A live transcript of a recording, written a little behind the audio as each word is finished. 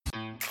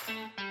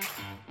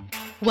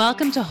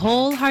Welcome to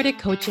Wholehearted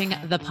Coaching,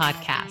 the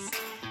podcast.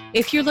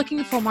 If you're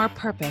looking for more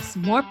purpose,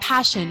 more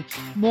passion,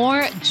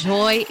 more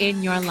joy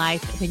in your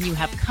life, then you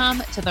have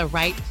come to the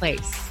right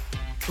place.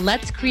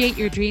 Let's create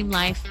your dream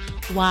life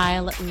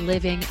while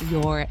living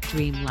your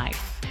dream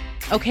life.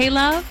 Okay,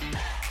 love?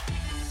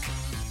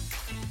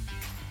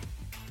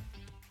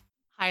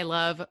 Hi,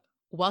 love.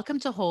 Welcome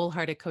to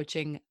Wholehearted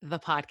Coaching, the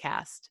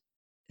podcast.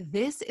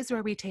 This is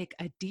where we take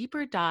a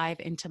deeper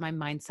dive into my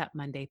Mindset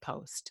Monday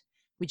post,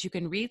 which you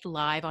can read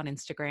live on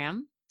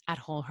Instagram at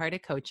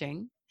Wholehearted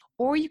Coaching,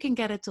 or you can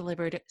get it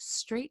delivered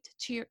straight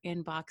to your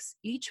inbox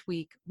each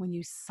week when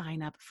you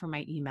sign up for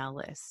my email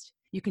list.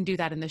 You can do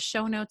that in the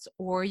show notes,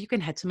 or you can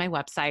head to my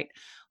website,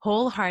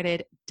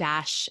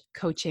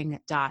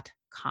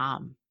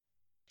 wholehearted-coaching.com.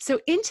 So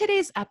in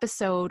today's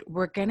episode,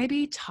 we're going to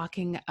be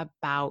talking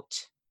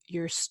about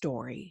your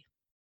story,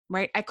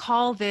 right? I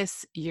call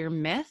this your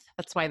myth.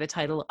 That's why the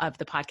title of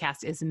the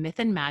podcast is Myth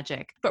and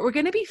Magic. But we're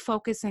going to be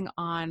focusing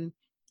on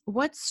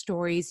what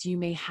stories you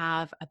may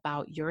have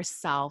about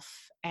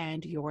yourself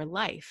and your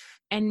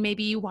life, and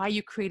maybe why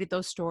you created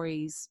those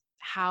stories,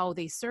 how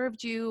they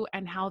served you,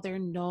 and how they're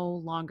no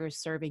longer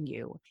serving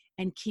you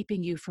and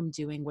keeping you from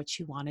doing what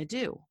you want to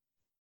do.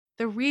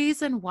 The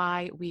reason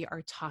why we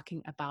are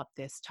talking about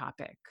this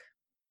topic,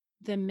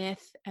 the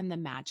myth and the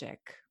magic,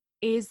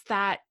 is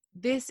that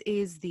this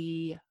is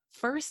the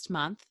first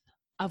month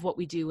of what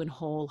we do in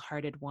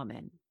Wholehearted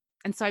Woman.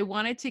 And so I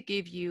wanted to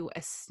give you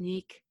a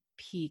sneak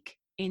peek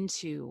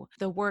into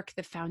the work,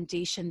 the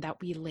foundation that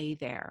we lay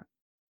there.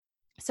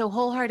 So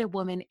Wholehearted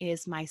Woman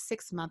is my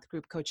 6-month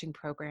group coaching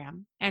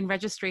program, and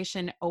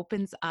registration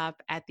opens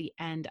up at the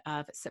end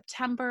of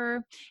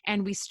September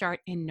and we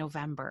start in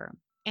November.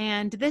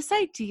 And this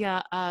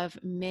idea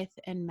of myth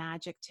and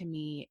magic to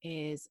me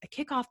is a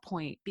kickoff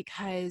point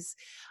because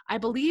I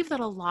believe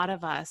that a lot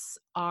of us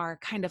are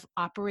kind of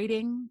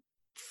operating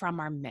from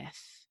our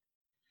myth,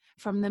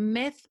 from the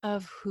myth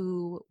of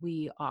who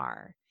we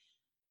are,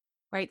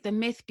 right? The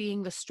myth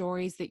being the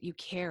stories that you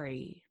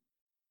carry.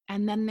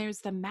 And then there's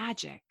the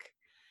magic.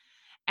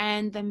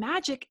 And the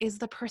magic is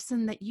the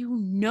person that you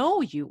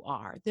know you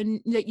are,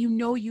 that you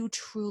know you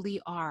truly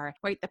are,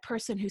 right? The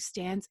person who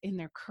stands in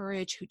their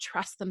courage, who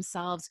trusts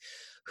themselves,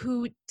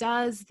 who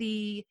does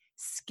the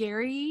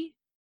scary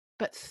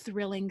but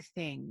thrilling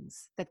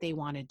things that they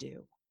want to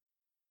do,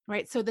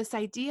 right? So this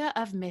idea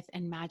of myth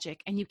and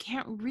magic, and you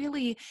can't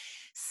really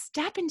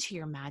step into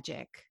your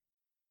magic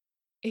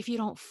if you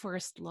don't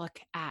first look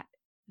at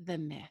the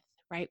myth,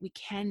 right? We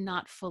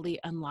cannot fully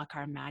unlock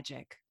our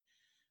magic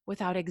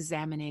without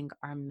examining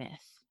our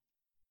myth.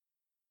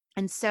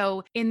 And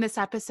so in this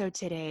episode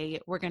today,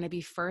 we're going to be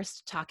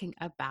first talking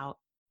about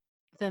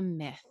the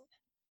myth.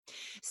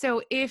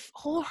 So if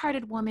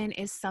Wholehearted Woman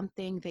is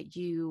something that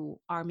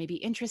you are maybe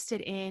interested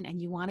in and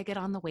you want to get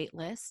on the wait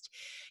list,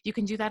 you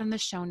can do that in the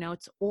show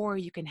notes, or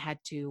you can head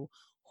to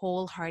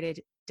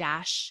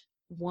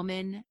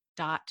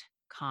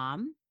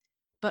wholehearted-woman.com.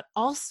 But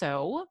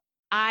also,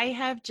 I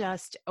have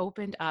just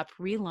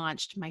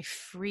relaunched my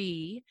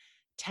free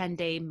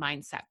 10-day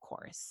mindset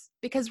course.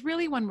 Because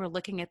really, when we're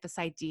looking at this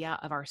idea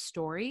of our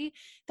story,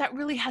 that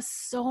really has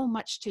so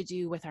much to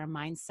do with our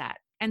mindset.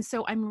 And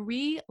so I'm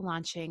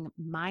relaunching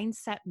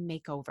Mindset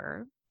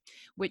Makeover,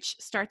 which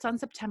starts on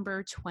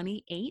September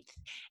 28th.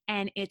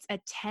 And it's a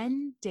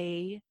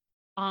 10-day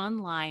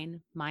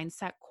online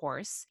mindset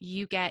course.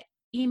 You get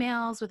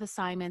emails with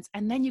assignments,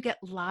 and then you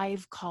get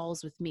live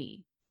calls with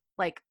me,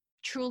 like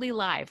truly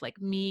live, like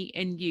me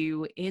and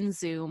you in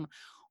Zoom,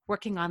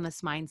 working on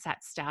this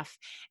mindset stuff.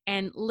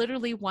 And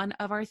literally one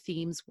of our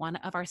themes, one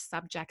of our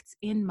subjects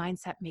in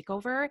Mindset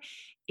Makeover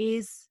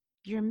is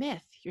your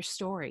myth, your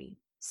story.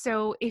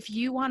 So if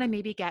you want to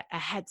maybe get a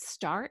head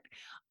start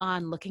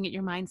on looking at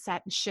your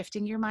mindset and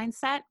shifting your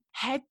mindset,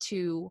 head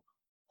to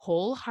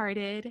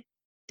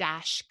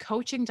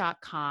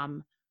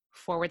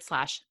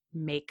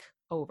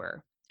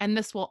wholehearted-coaching.com/makeover. And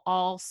this will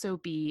also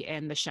be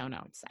in the show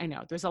notes. I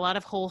know there's a lot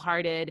of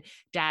wholehearted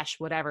dash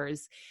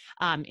whatevers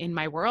in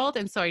my world.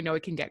 And so I know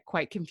it can get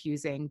quite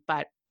confusing,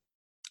 but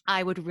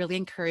I would really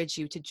encourage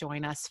you to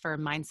join us for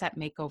Mindset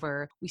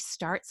Makeover. We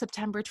start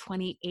September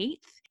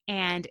 28th,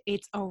 and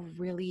it's a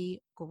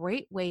really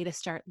great way to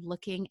start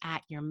looking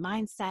at your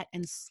mindset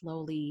and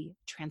slowly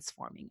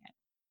transforming it.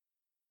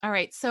 All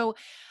right, so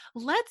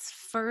let's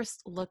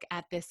first look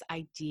at this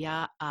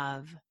idea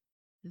of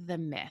the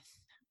myth.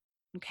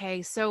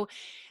 Okay, so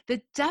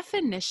the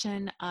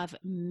definition of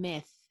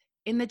myth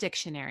in the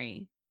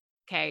dictionary,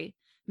 okay,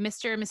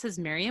 Mr. and Mrs.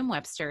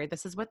 Merriam-Webster,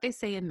 this is what they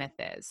say a myth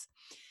is.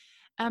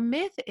 A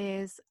myth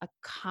is a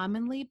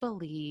commonly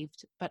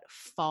believed but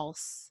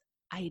false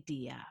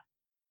idea.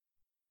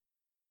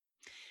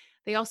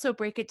 They also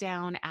break it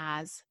down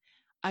as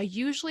a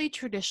usually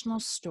traditional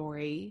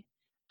story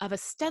of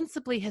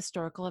ostensibly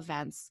historical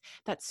events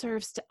that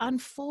serves to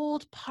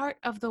unfold part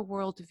of the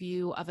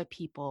worldview of a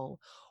people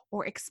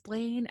or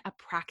explain a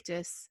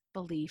practice,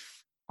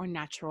 belief, or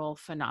natural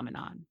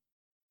phenomenon.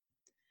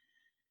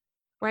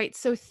 Right?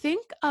 So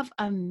think of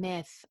a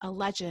myth, a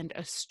legend,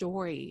 a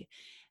story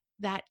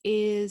that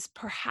is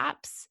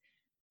perhaps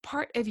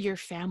part of your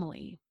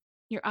family,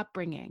 your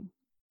upbringing,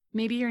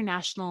 maybe your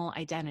national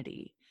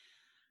identity,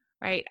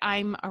 right?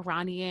 I'm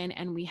Iranian,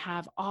 and we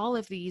have all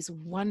of these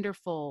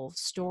wonderful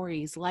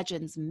stories,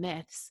 legends,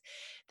 myths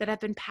that have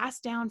been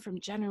passed down from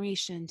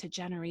generation to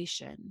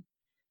generation.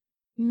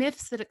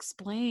 Myths that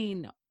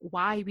explain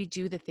why we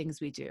do the things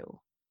we do,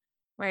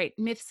 right?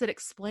 Myths that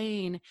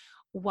explain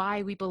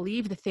why we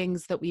believe the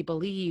things that we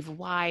believe,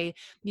 why,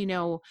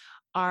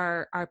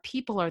 our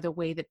people are the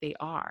way that they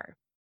are.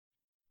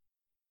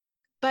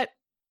 But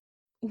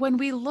when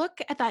we look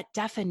at that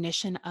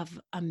definition of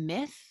a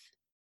myth,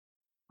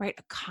 right,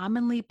 a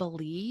commonly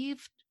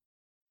believed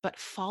but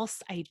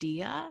false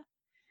idea,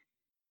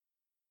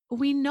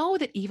 we know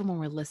that even when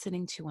we're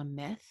listening to a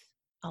myth,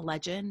 a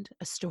legend,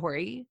 a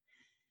story,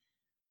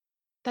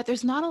 that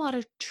there's not a lot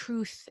of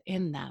truth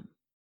in them,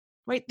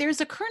 right?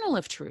 There's a kernel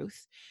of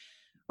truth,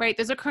 right?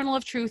 There's a kernel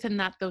of truth in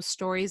that those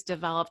stories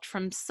developed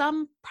from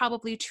some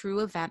probably true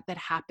event that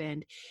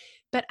happened.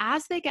 But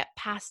as they get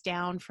passed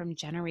down from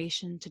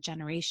generation to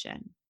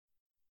generation,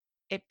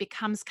 it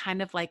becomes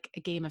kind of like a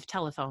game of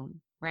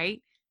telephone,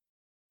 right?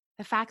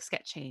 The facts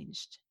get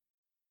changed.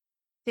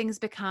 Things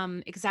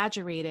become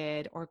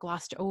exaggerated or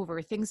glossed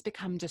over. Things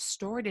become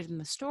distorted in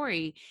the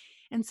story.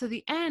 And so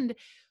the end,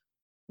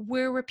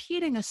 we're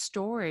repeating a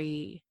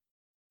story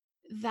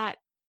that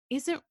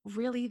isn't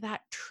really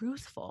that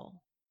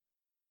truthful.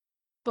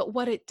 But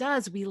what it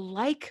does, we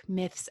like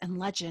myths and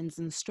legends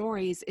and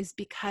stories, is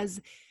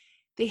because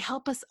they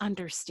help us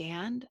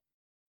understand,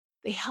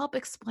 they help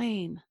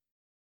explain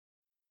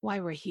why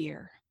we're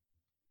here.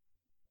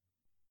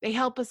 They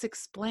help us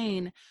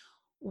explain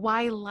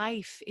why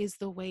life is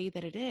the way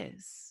that it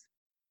is.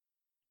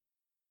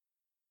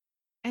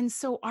 And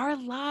so our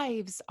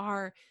lives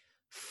are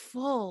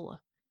full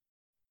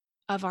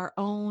of our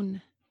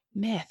own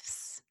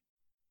myths,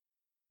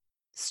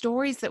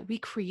 stories that we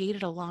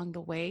created along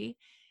the way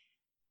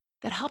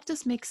that helped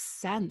us make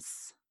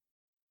sense,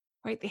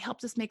 right? They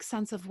helped us make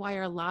sense of why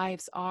our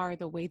lives are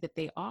the way that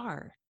they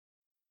are.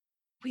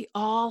 We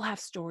all have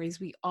stories,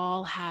 we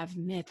all have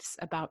myths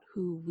about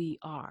who we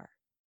are.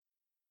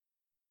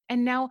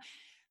 And now,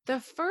 the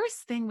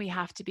first thing we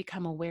have to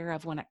become aware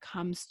of when it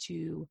comes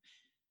to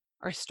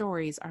our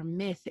stories, our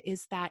myth,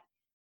 is that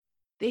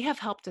they have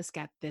helped us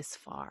get this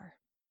far,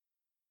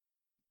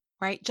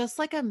 right? Just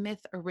like a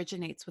myth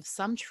originates with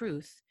some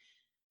truth,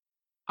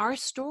 our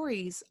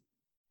stories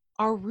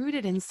are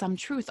rooted in some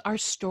truth. Our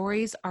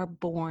stories are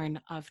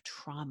born of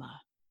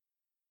trauma.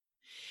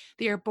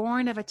 They are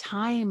born of a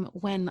time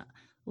when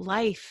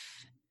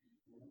life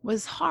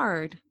was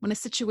hard, when a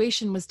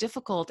situation was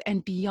difficult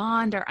and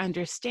beyond our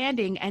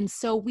understanding. And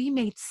so we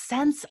made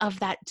sense of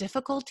that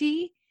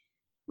difficulty.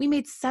 We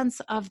made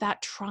sense of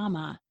that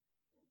trauma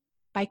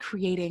by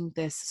creating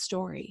this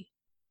story.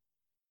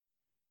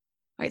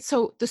 Right?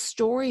 So the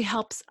story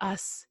helps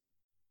us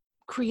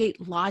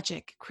create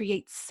logic,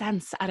 create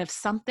sense out of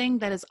something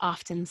that is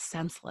often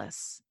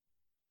senseless.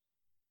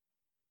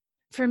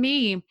 For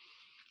me,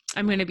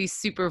 I'm going to be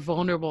super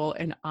vulnerable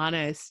and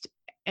honest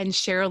and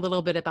share a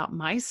little bit about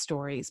my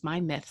stories,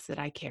 my myths that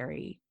I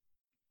carry.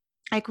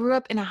 I grew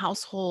up in a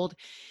household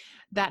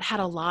that had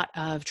a lot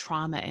of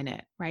trauma in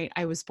it, right?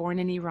 I was born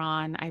in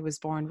Iran. I was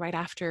born right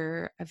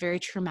after a very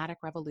traumatic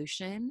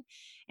revolution,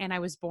 and I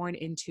was born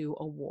into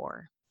a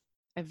war,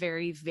 a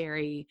very,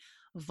 very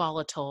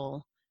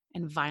volatile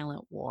and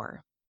violent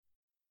war.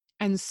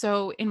 And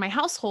so in my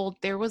household,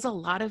 there was a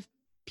lot of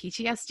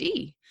PTSD.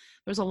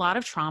 There was a lot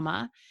of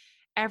trauma.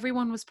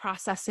 Everyone was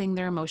processing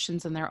their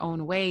emotions in their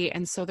own way.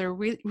 And so there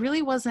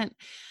really wasn't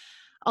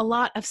a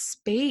lot of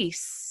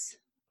space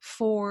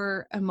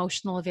for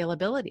emotional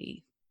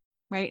availability,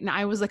 right? And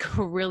I was like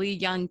a really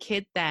young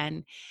kid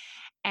then.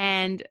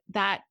 And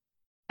that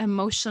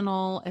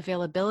emotional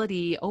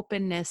availability,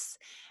 openness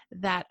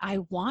that I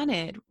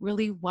wanted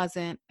really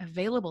wasn't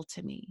available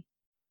to me.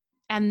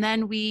 And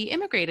then we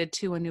immigrated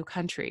to a new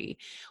country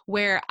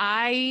where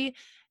I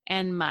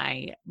and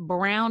my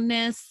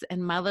brownness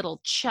and my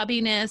little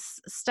chubbiness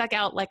stuck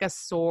out like a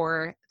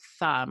sore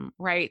thumb,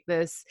 right?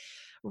 This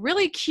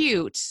really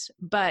cute,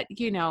 but,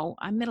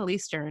 I'm Middle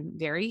Eastern,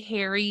 very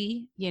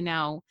hairy,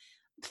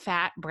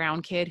 fat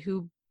brown kid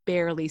who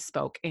barely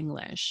spoke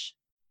English,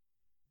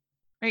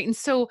 right? And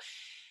so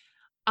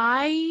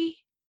I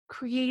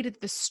created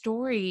the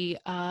story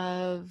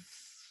of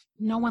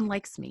no one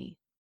likes me.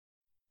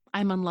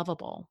 I'm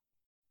unlovable.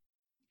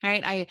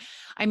 Right.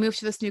 I moved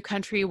to this new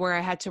country where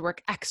I had to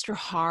work extra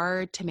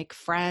hard to make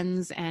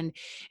friends, and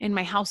in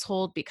my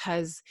household,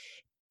 because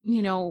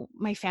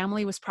my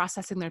family was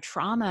processing their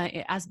trauma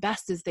as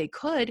best as they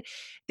couldn't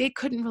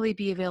really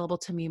be available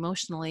to me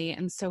emotionally.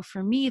 And so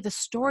for me, the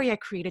story I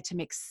created to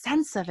make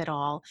sense of it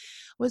all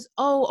was,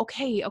 oh,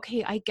 okay,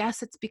 I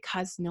guess it's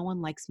because no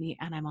one likes me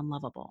and I'm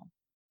unlovable.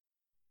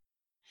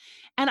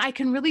 And I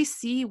can really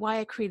see why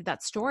I created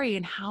that story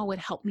and how it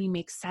helped me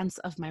make sense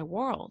of my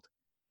world.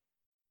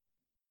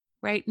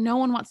 Right? No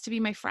one wants to be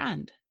my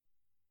friend.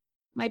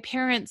 My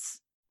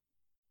parents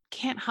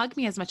can't hug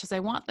me as much as I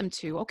want them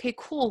to. Okay,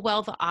 cool.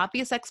 Well, the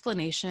obvious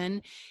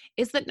explanation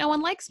is that no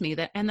one likes me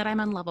and that I'm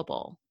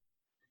unlovable.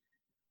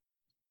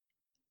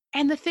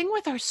 And the thing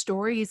with our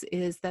stories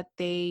is that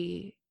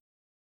they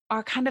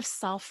are kind of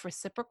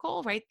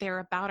self-reciprocal, right? They're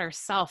about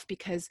ourself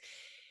because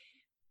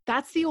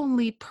that's the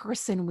only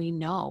person we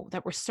know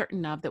that we're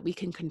certain of that we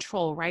can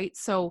control, right?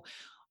 So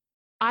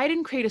I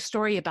didn't create a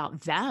story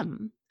about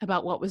them,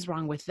 about what was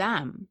wrong with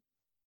them.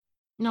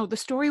 No, the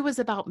story was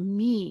about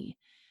me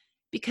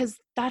because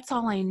that's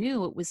all I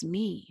knew. It was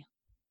me.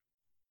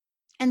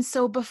 And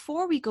so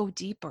before we go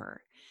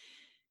deeper,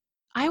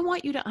 I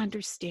want you to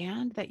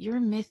understand that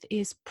your myth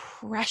is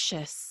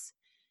precious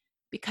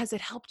because it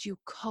helped you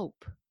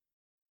cope.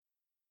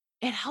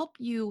 It helped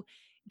you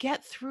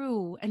get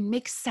through and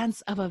make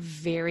sense of a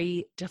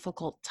very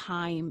difficult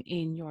time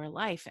in your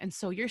life. And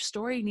so your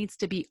story needs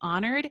to be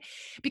honored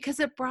because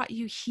it brought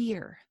you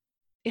here.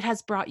 It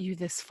has brought you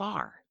this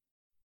far.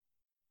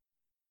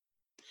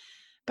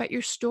 But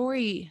your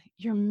story,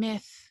 your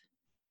myth,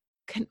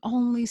 can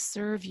only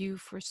serve you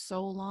for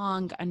so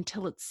long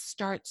until it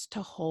starts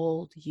to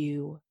hold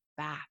you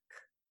back.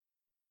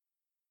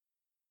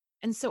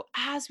 And so,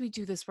 as we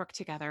do this work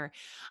together,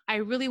 I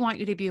really want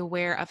you to be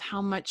aware of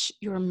how much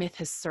your myth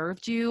has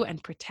served you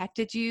and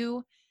protected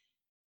you,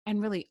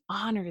 and really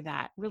honor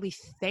that, really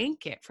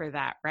thank it for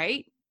that,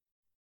 right?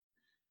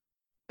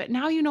 But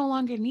now you no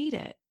longer need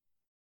it,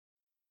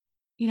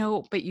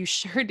 but you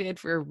sure did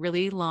for a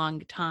really long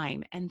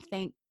time. And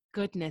thank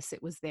goodness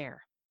it was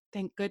there.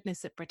 Thank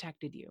goodness it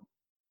protected you.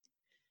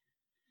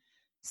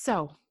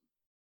 So,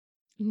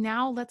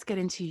 now let's get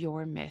into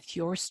your myth,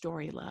 your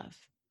story, love.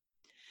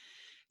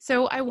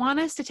 So I want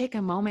us to take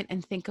a moment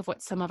and think of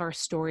what some of our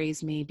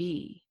stories may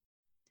be.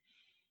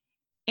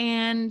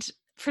 And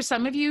for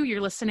some of you,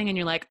 you're listening and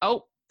you're like,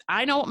 oh,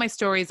 I know what my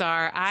stories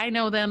are. I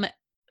know them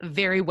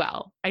very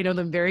well. I know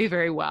them very,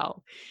 very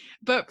well.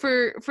 But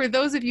for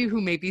those of you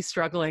who may be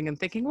struggling and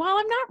thinking, well,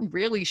 I'm not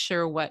really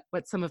sure what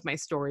some of my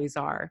stories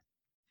are.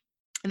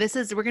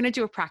 We're going to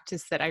do a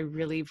practice that I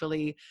really,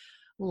 really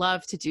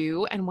love to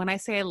do. And when I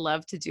say I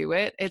love to do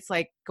it, it's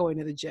like going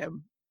to the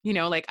gym.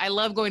 Like I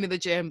love going to the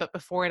gym, but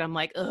before it, I'm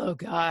like, oh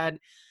God,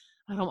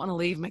 I don't want to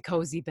leave my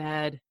cozy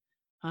bed.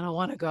 I don't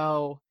want to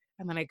go.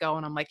 And then I go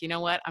and I'm like, you know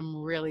what? I'm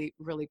really,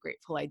 really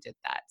grateful I did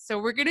that. So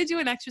we're going to do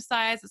an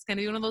exercise. It's going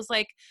to be one of those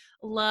like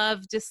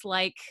love,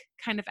 dislike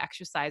kind of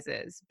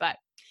exercises, but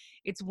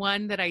it's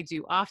one that I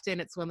do often.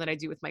 It's one that I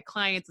do with my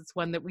clients. It's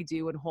one that we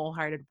do in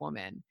Wholehearted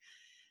Woman.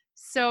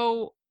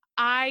 So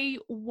I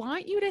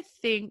want you to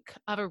think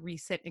of a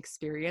recent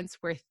experience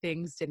where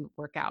things didn't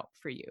work out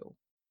for you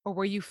or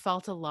where you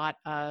felt a lot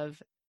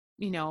of,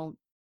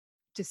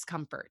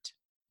 discomfort.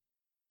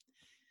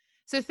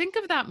 So think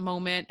of that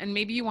moment, and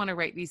maybe you want to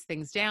write these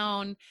things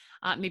down.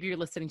 Maybe you're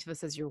listening to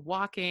this as you're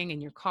walking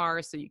in your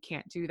car, so you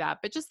can't do that.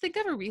 But just think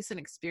of a recent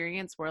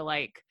experience where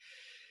like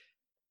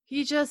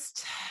you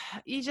just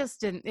it just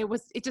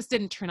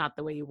didn't turn out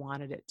the way you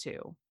wanted it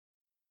to.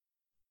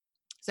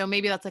 So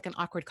maybe that's like an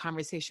awkward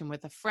conversation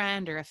with a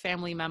friend or a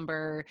family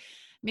member.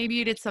 Maybe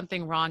you did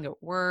something wrong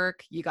at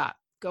work. You got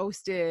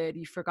ghosted.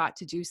 You forgot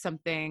to do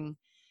something.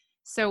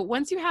 So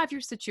once you have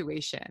your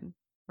situation,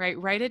 right,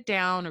 write it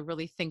down or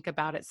really think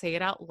about it, say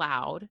it out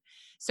loud.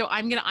 So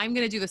I'm going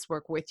to do this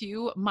work with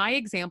you. My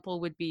example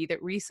would be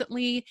that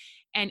recently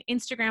an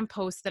Instagram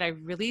post that I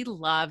really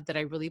loved, that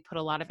I really put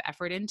a lot of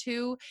effort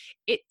into,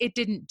 it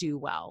didn't do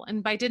well.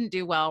 And by didn't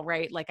do well,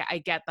 right, like I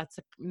get that's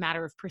a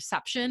matter of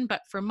perception,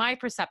 but for my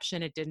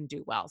perception, it didn't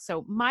do well.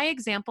 So my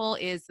example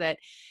is that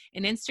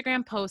an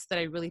Instagram post that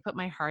I really put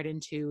my heart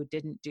into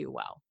didn't do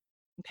well.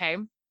 Okay.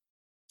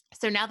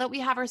 So now that we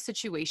have our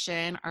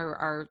situation,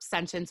 our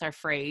sentence, our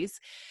phrase,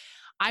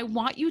 I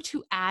want you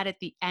to add at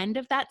the end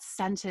of that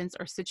sentence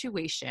or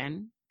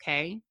situation,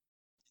 okay?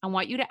 I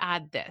want you to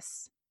add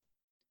this,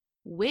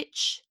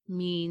 which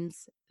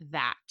means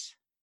that.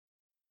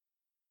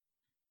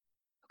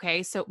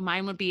 Okay, so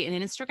mine would be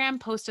an Instagram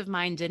post of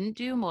mine didn't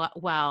do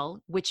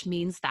well, which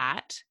means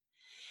that.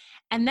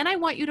 And then I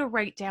want you to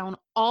write down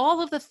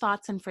all of the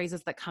thoughts and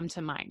phrases that come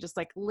to mind, just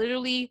like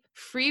literally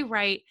free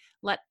write,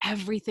 let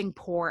everything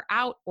pour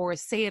out or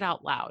say it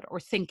out loud or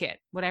think it,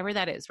 whatever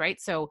that is,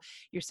 right? So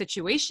your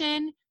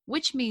situation,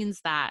 which means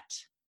that,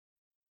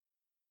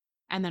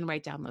 and then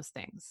write down those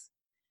things,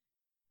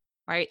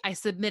 right? I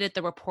submitted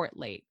the report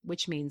late,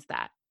 which means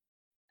that.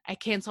 I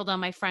canceled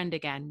on my friend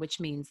again, which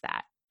means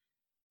that.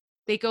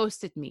 They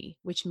ghosted me,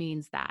 which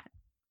means that,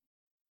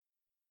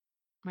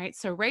 right?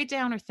 So write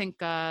down or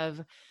think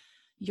of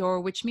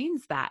your which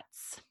means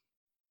that's.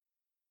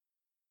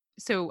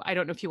 So I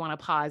don't know if you want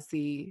to pause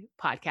the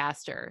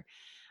podcast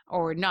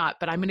or not,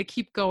 but I'm going to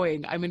keep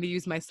going. I'm going to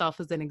use myself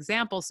as an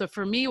example. So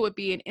for me, it would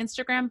be an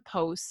Instagram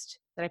post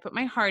that I put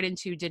my heart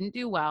into didn't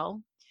do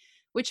well,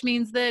 which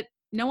means that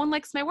no one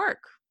likes my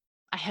work.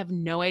 I have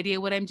no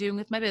idea what I'm doing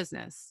with my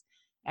business.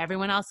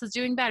 Everyone else is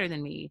doing better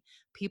than me.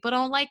 People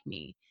don't like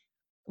me.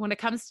 When it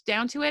comes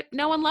down to it,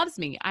 no one loves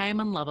me. I am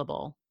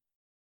unlovable.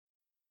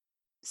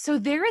 So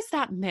there is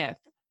that myth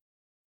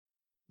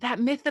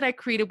that I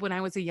created when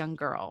I was a young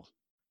girl.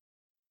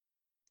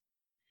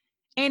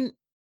 And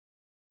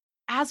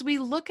as we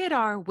look at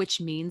our which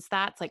means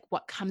that's like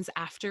what comes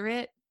after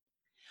it,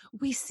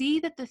 we see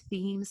that the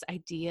themes,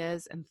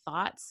 ideas, and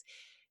thoughts,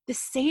 the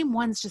same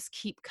ones just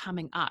keep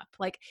coming up.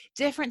 Like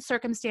different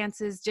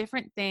circumstances,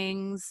 different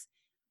things,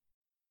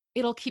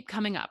 it'll keep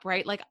coming up,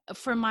 right? Like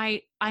for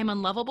my I'm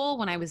unlovable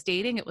when I was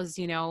dating, it was,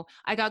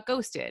 I got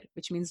ghosted,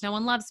 which means no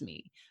one loves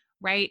me,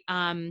 right?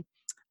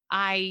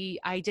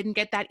 I didn't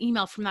get that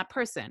email from that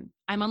person.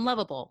 I'm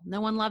unlovable.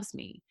 No one loves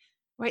me.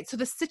 Right? So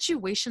the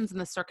situations and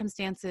the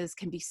circumstances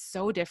can be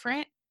so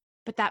different,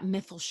 but that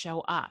myth will show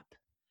up.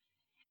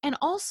 And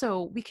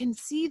also, we can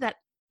see that,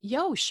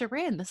 yo,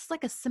 Sharon, this is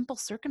like a simple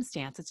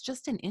circumstance. It's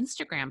just an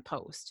Instagram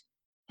post.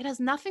 It has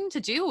nothing to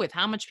do with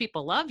how much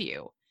people love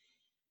you.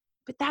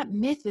 But that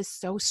myth is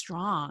so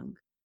strong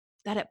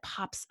that it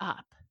pops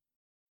up,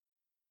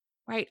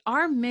 right?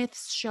 Our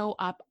myths show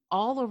up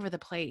all over the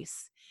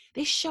place.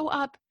 They show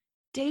up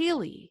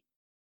daily,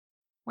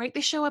 right? They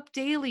show up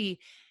daily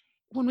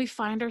when we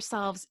find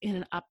ourselves in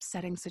an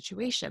upsetting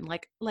situation,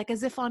 like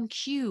as if on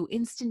cue,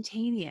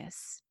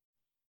 instantaneous.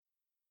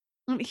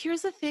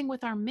 Here's the thing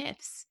with our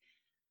myths.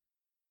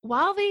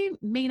 While they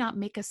may not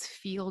make us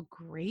feel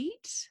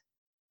great,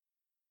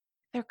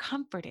 they're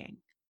comforting.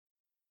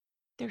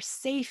 They're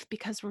safe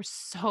because we're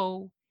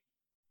so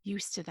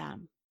used to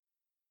them.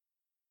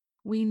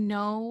 We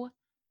know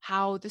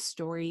how the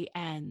story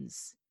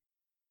ends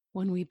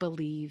when we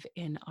believe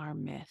in our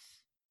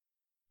myth.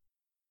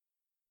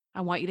 I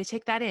want you to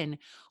take that in.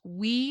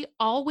 We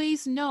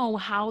always know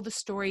how the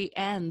story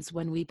ends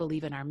when we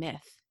believe in our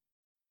myth.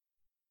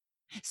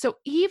 So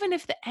even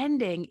if the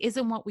ending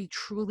isn't what we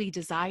truly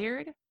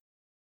desired,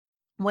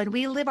 when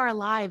we live our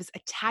lives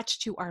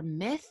attached to our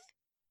myth,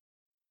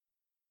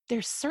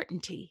 there's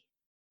certainty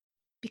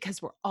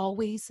because we're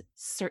always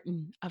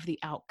certain of the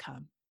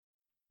outcome.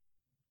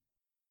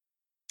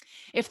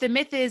 If the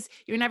myth is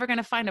you're never going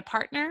to find a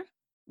partner,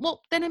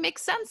 well, then it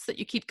makes sense that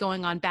you keep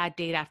going on bad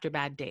date after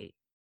bad date.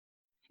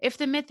 If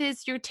the myth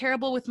is you're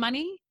terrible with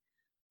money,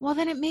 well,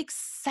 then it makes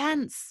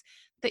sense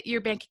that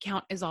your bank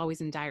account is always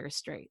in dire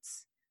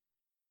straits,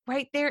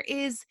 right? There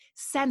is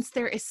sense,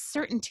 there is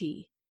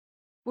certainty.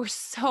 We're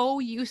so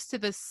used to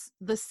the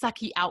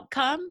sucky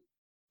outcome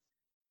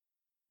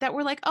that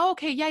we're like, oh,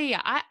 okay,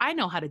 yeah, I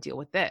know how to deal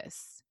with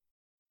this.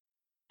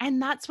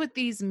 And that's what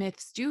these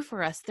myths do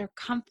for us. They're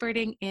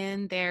comforting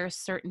in their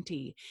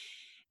certainty.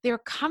 They're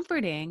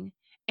comforting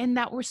in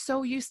that we're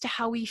so used to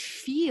how we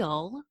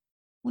feel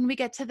when we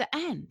get to the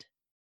end.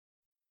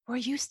 We're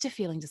used to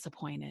feeling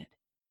disappointed.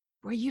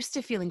 We're used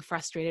to feeling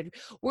frustrated.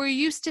 We're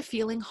used to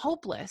feeling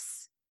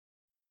hopeless.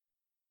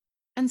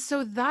 And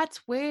so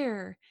that's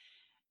where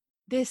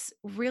this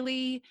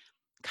really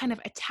kind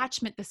of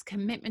attachment, this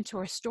commitment to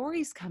our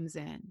stories comes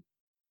in.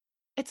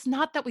 It's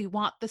not that we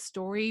want the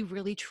story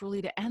really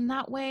truly to end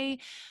that way,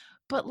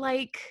 but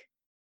like,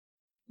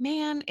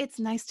 man, it's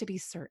nice to be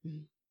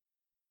certain.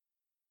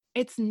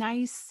 It's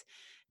nice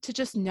to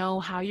just know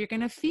how you're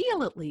going to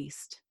feel at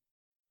least,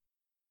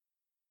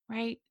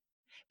 right?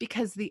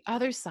 Because the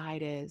other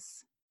side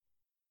is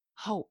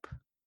hope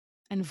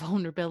and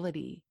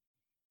vulnerability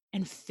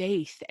and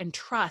faith and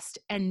trust.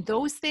 And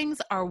those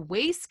things are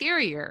way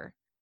scarier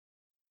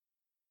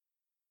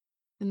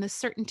than the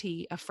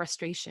certainty of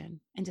frustration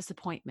and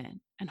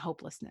disappointment and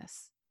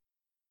hopelessness,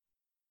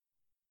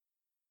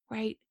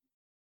 right?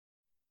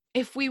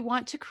 If we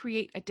want to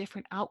create a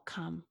different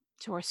outcome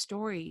to our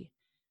story,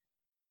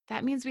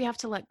 that means we have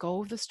to let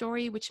go of the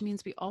story, which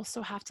means we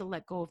also have to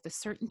let go of the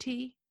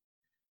certainty,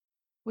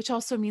 which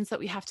also means that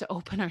we have to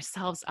open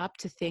ourselves up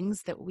to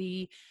things that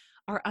we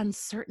are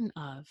uncertain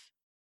of,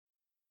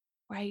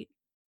 right?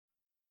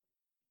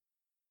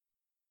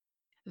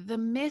 The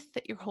myth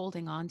that you're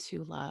holding on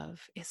to,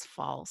 love, is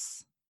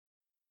false.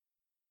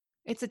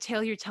 It's a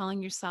tale you're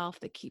telling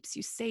yourself that keeps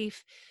you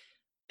safe,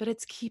 but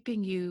it's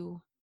keeping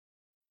you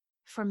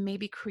from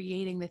maybe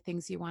creating the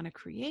things you want to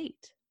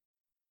create.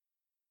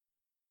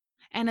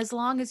 And as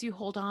long as you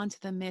hold on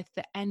to the myth,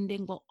 the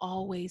ending will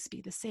always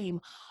be the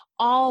same.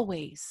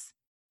 Always.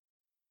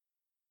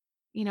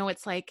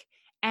 It's like,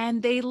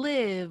 and they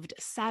lived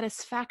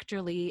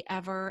satisfactorily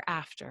ever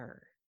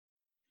after.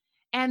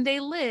 And they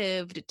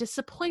lived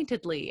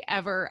disappointedly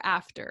ever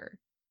after.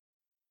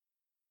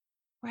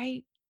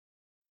 Right?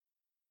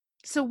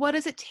 So, what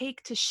does it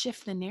take to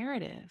shift the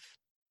narrative?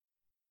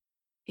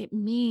 It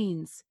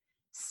means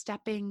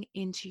stepping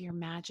into your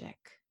magic.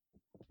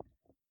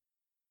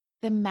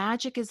 The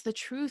magic is the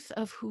truth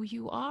of who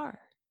you are.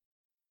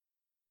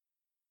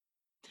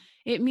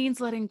 It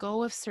means letting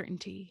go of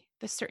certainty,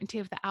 the certainty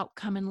of the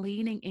outcome, and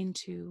leaning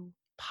into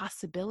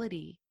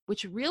possibility,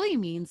 which really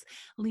means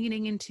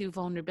leaning into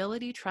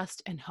vulnerability,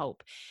 trust, and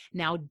hope.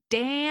 Now,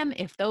 damn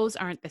if those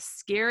aren't the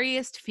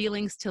scariest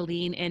feelings to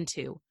lean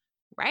into,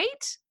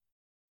 right?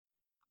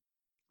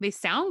 They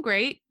sound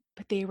great,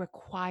 but they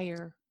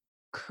require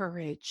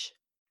courage.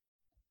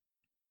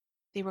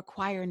 They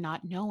require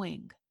not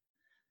knowing.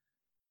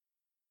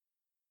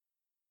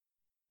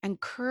 And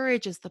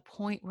courage is the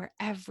point where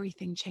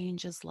everything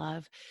changes,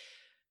 love.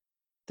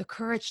 the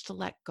courage to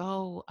let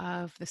go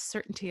of the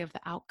certainty of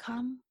the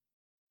outcome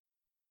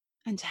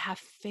and to have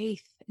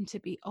faith and to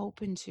be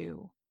open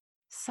to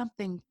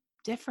something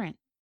different,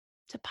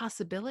 to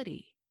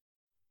possibility.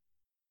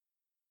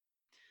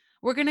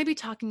 We're going to be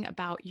talking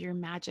about your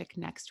magic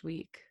next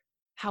week.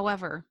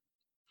 However,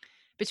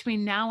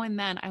 between now and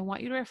then, I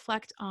want you to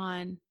reflect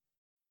on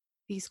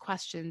these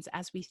questions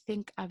as we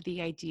think of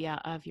the idea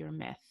of your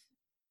myth.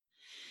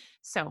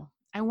 So,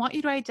 I want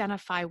you to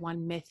identify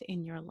one myth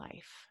in your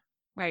life,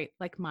 right?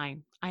 Like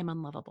mine, I'm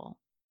unlovable.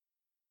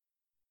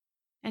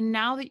 And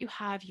now that you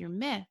have your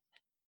myth,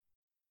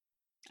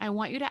 I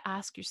want you to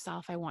ask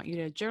yourself, I want you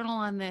to journal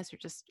on this or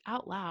just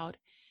out loud,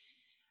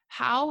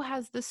 how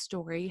has this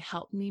story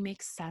helped me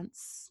make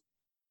sense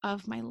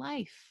of my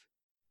life?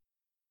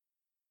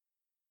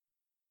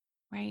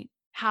 Right?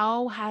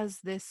 How has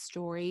this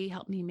story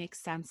helped me make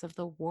sense of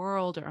the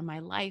world or my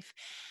life?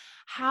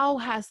 How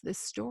has this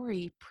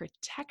story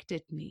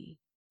protected me?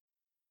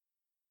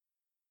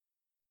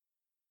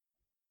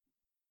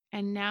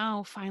 And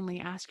now finally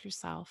ask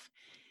yourself,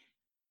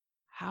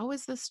 how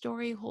is this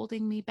story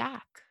holding me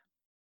back?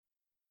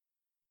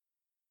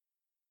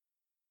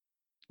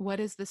 What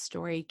is the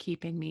story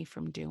keeping me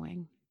from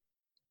doing?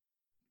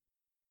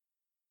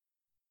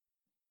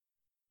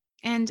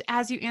 And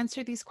as you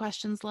answer these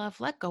questions,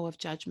 love, let go of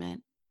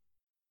judgment.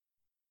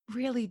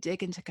 Really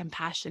dig into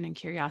compassion and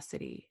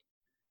curiosity.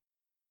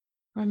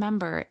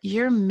 Remember,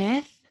 your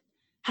myth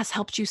has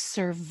helped you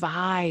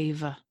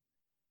survive.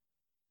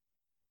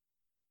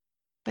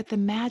 But the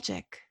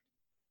magic,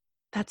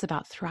 that's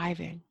about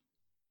thriving.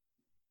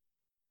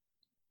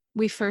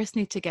 We first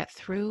need to get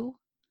through,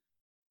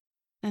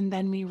 and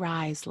then we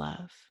rise,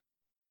 love.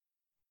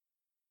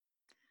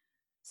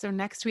 So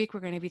next week,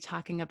 we're going to be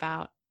talking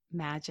about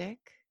magic,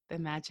 the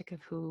magic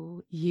of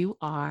who you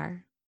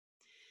are.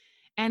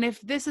 And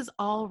if this is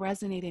all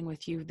resonating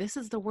with you, this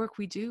is the work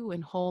we do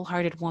in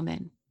Wholehearted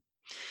Woman.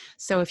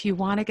 So if you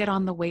want to get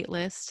on the wait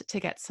list to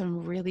get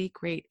some really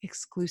great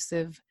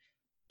exclusive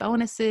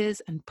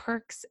bonuses and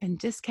perks and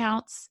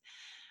discounts,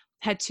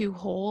 head to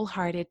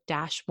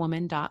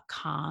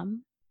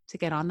wholehearted-woman.com to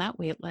get on that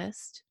wait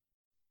list.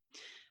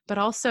 But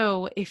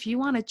also, if you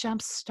want to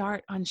jump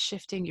start on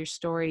shifting your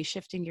story,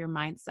 shifting your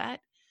mindset,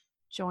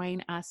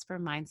 join us for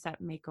Mindset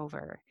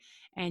Makeover.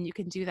 And you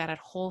can do that at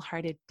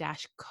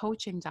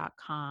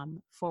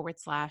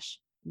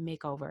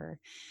wholehearted-coaching.com/makeover.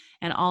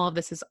 And all of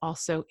this is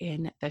also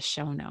in the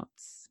show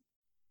notes.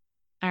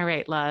 All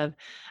right, love.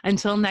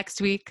 Until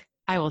next week,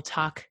 I will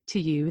talk to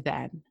you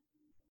then.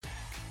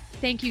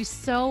 Thank you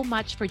so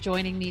much for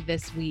joining me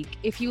this week.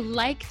 If you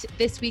liked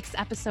this week's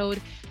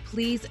episode,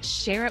 please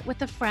share it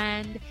with a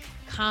friend,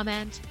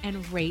 comment,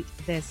 and rate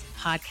this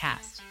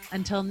podcast.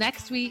 Until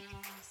next week,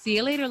 see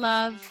you later,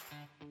 love.